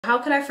How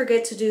could I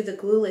forget to do the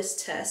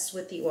Glueless test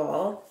with you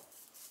all?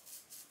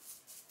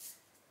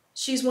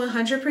 She's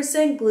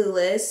 100%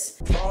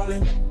 glueless.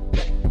 Falling,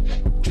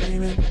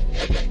 dreaming,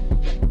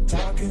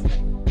 talking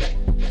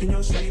in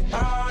your sleep.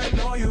 I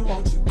know you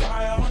want to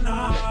cry all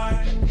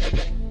night.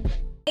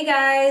 Hey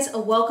guys,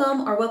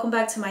 welcome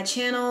back to my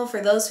channel.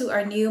 For those who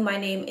are new, my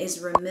name is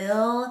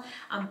Ramil.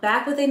 I'm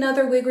back with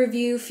another wig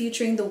review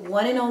featuring the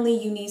one and only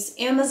Unice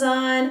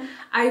Amazon.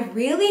 I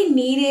really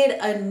needed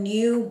a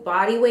new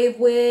body wave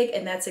wig,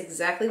 and that's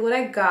exactly what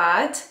I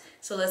got.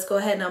 So let's go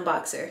ahead and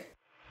unbox her.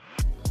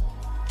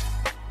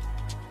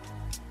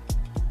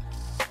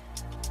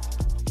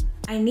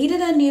 I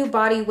needed a new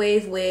body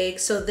wave wig,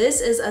 so this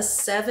is a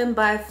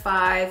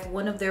 7x5,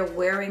 one of their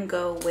wear and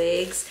go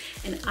wigs,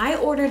 and I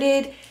ordered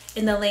it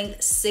in the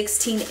length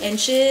 16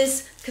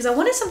 inches because I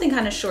wanted something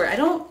kind of short. I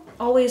don't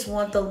always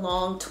want the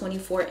long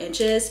 24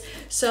 inches.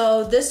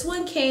 So this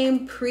one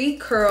came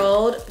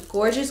pre-curled,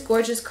 gorgeous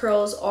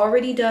curls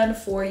already done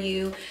for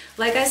you.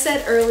 Like I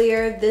said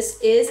earlier, this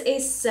is a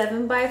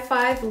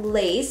 7x5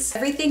 lace.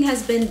 Everything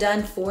has been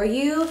done for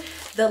you.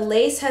 The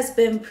lace has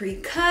been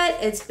pre-cut,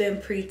 it's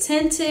been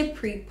pre-tinted,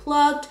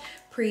 pre-plucked,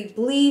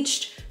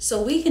 pre-bleached,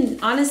 so we can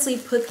honestly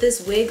put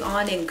this wig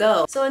on and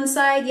go. So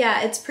inside,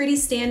 yeah, it's pretty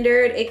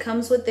standard. It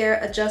comes with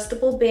their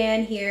adjustable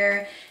band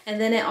here, and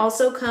then it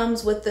also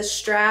comes with the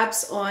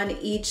straps on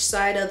each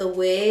side of the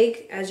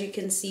wig. As you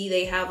can see,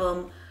 they have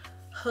them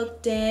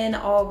hooked in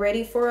all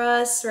ready for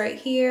us right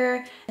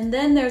here. And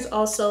then there's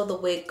also the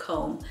wig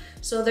comb.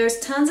 So there's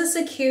tons of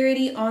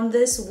security on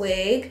this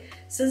wig.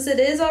 Since it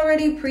is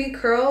already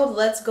pre-curled,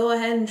 let's go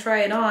ahead and try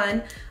it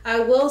on.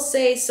 I will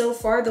say so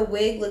far the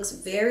wig looks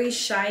very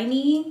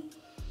shiny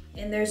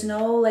and there's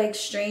no like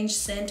strange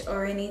scent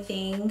or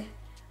anything.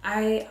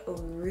 I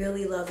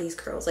really love these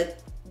curls. Like,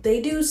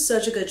 they do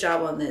such a good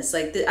job on this.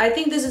 Like, I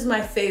think this is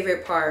my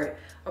favorite part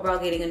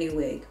about getting a new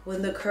wig.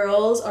 When the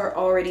curls are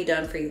already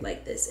done for you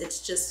like this,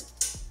 it's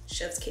just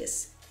chef's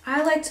kiss.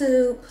 I like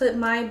to put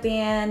my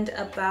band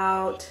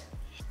about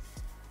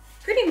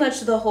pretty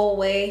much the whole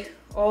way,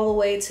 all the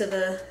way to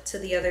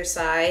the other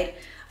side.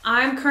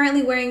 I'm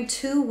currently wearing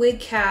 2 wig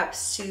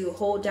caps to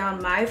hold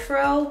down my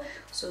fro.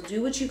 So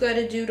do what you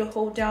gotta do to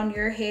hold down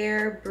your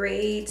hair,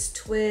 braids,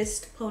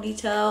 twist,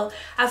 ponytail.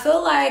 I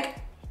feel like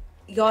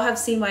y'all have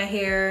seen my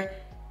hair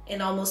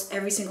in almost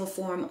every single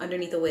form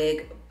underneath a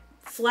wig.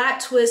 Flat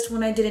twist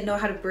when I didn't know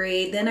how to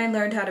braid, then I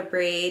learned how to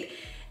braid.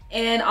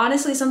 And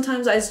honestly,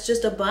 sometimes it's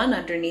just a bun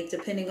underneath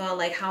depending on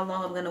like how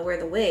long I'm gonna wear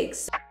the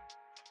wigs.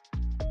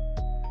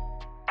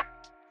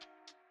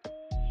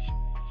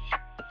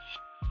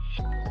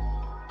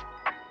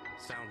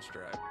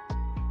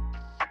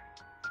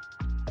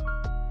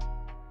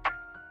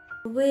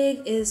 The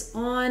wig is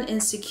on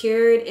and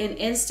secured, and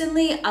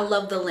instantly I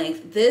love the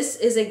length. This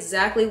is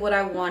exactly what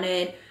I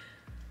wanted.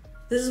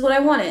 This is what I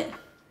wanted.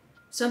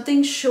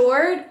 Something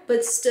short,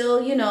 but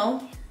still, you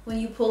know, when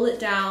you pull it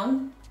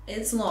down,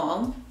 it's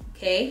long,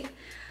 okay?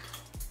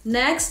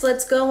 Next,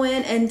 let's go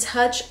in and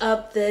touch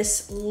up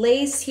this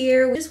lace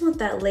here. We just want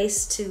that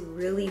lace to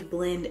really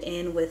blend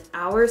in with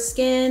our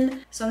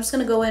skin. So I'm just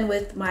gonna go in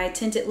with my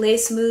Tinted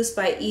Lace Mousse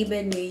by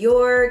Eben New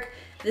York.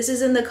 This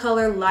is in the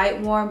color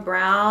Light Warm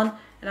Brown.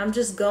 And I'm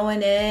just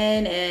going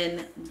in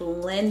and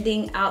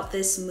blending out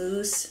this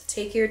mousse.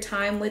 Take your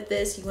time with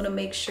this. You wanna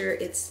make sure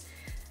it's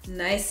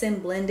nice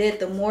and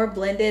blended. The more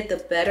blended, the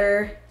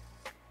better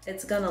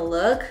it's gonna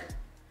look.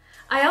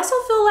 I also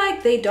feel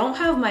like they don't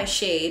have my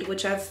shade,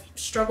 which I've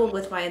struggled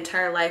with my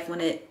entire life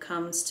when it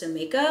comes to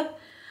makeup.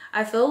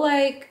 I feel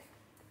like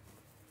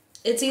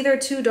it's either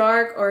too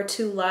dark or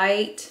too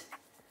light.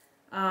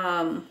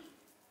 So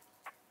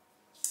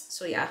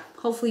yeah,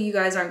 hopefully you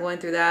guys aren't going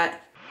through that.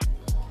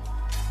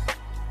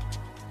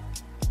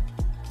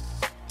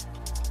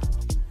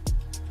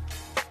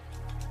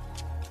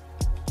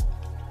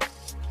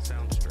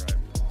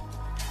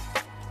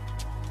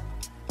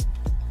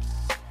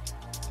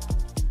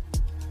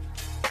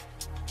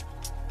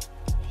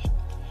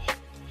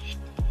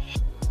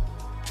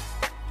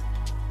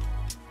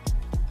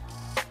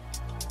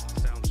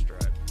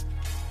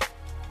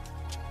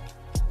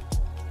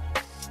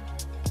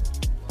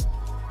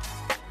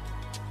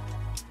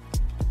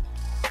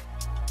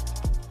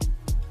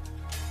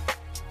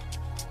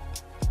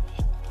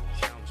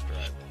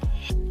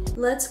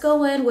 Let's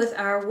go in with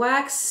our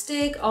wax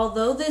stick.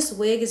 Although this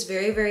wig is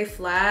very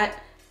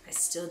flat, I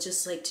still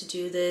just like to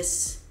do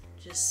this,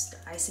 just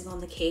icing on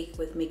the cake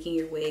with making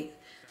your wig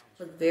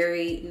look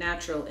very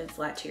natural and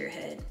flat to your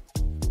head.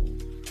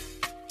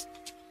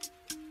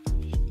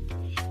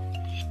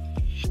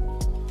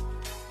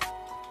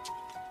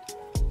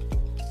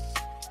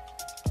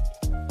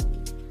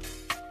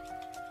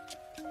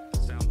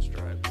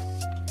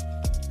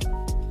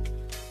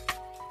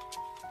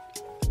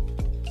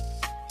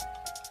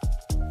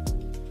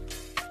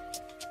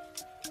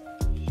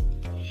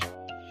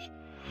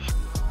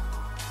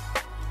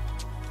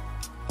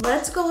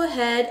 Let's go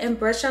ahead and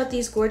brush out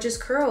these gorgeous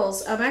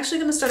curls. I'm actually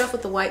gonna start off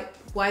with the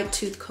wide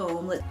tooth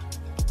comb.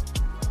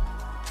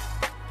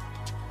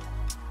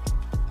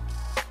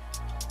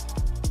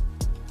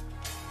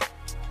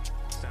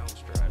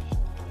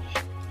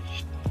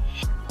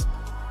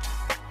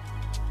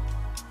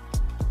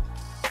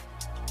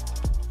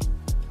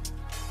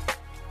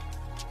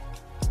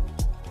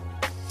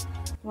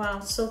 Wow,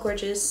 so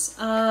gorgeous.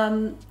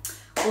 Well,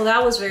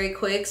 that was very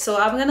quick. So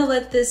I'm gonna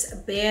let this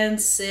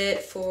band sit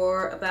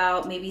for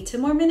about maybe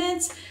 10 more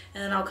minutes,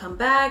 and then I'll come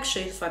back, show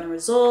you the final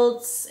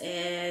results,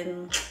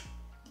 and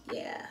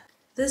yeah.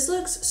 This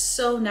looks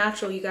so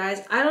natural, you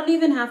guys. I don't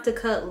even have to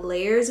cut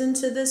layers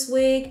into this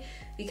wig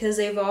because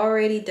they've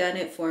already done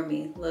it for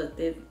me. Look,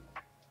 they've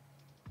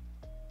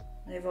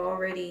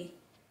already,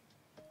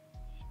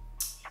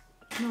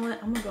 you know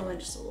what? I'm gonna go in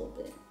just a little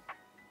bit.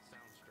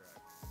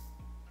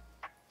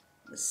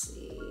 Let's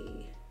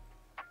see.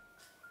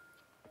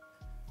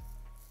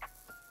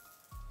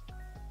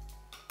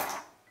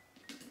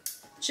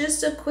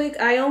 Just a quick,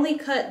 I only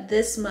cut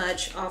this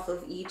much off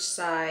of each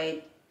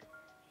side.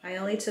 I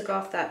only took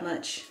off that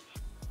much.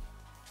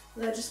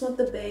 But I just want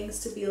the bangs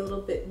to be a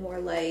little bit more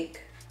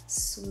like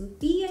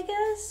swoopy, I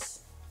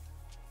guess.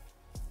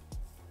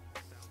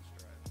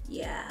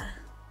 Yeah.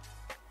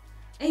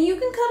 And you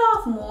can cut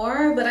off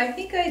more, but I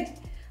think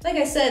like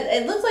I said,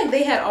 it looked like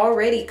they had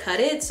already cut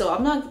it, so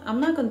I'm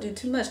not gonna do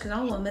too much because I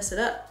don't want to mess it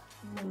up.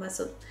 I don't want to mess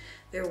up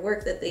their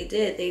work that they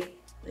did.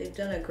 They've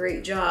done a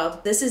great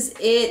job. This is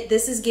it.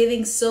 This is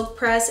giving silk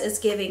press. It's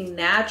giving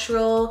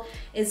natural.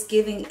 It's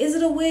giving, is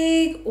it a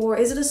wig or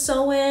is it a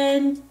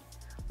sew-in?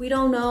 We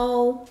don't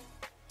know.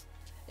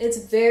 It's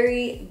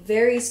very,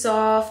 very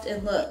soft,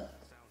 and look,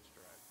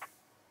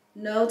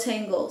 no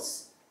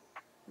tangles.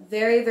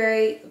 Very,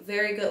 very,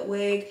 very good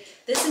wig.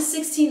 This is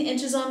 16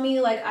 inches on me,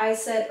 like I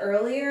said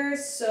earlier.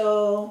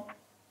 So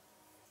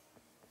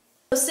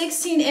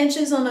 16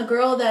 inches on a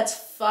girl that's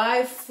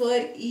 5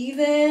 foot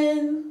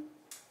even.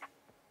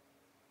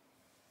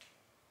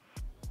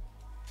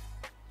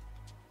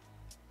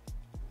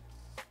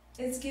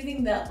 It's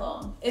giving that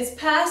long. It's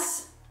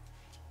past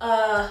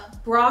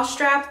bra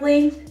strap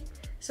length,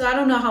 so I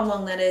don't know how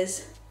long that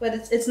is,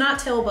 but it's not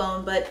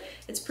tailbone, but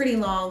it's pretty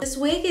long. This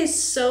wig is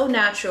so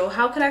natural.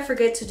 How could I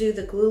forget to do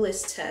the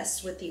glueless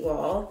test with you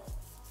all?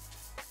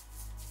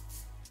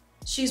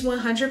 She's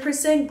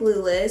 100%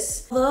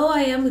 glueless. Although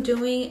I am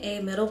doing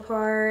a middle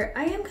part,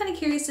 I am kind of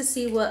curious to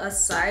see what a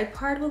side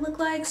part would look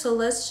like. So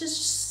let's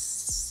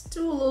just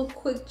do a little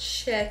quick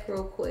check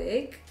real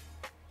quick.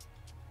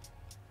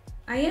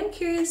 I am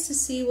curious to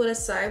see what a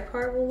side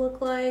part will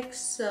look like,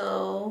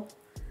 so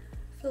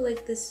I feel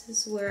like this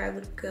is where I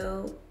would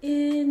go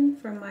in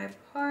for my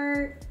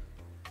part.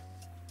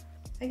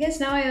 I guess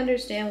now I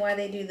understand why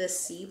they do the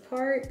C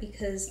part,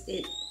 because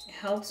it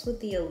helps with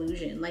the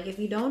illusion. Like if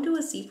you don't do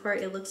a C part,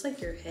 it looks like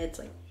your head's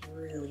like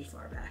really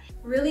far back.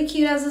 Really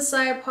cute as a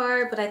side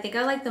part, but I think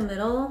I like the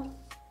middle.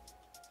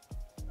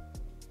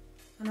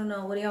 I don't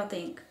know, what do y'all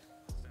think?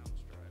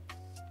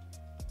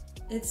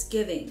 It's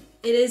giving,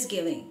 it is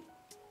giving.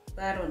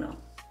 But I don't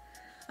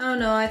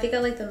know. I think I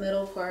like the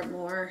middle part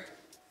more.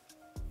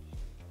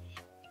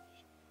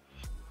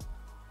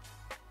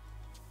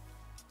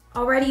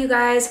 Alrighty, you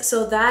guys,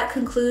 so that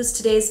concludes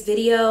today's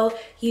video.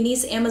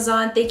 Unice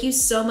Amazon, thank you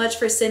so much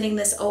for sending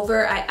this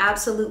over. I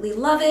absolutely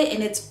love it,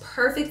 and it's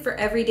perfect for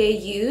everyday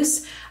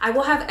use. I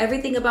will have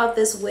everything about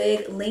this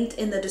wig linked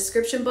in the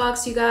description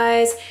box, you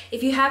guys.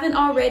 If you haven't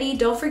already,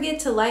 don't forget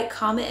to like,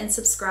 comment, and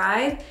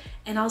subscribe,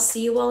 and I'll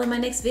see you all in my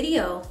next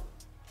video.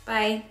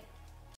 Bye.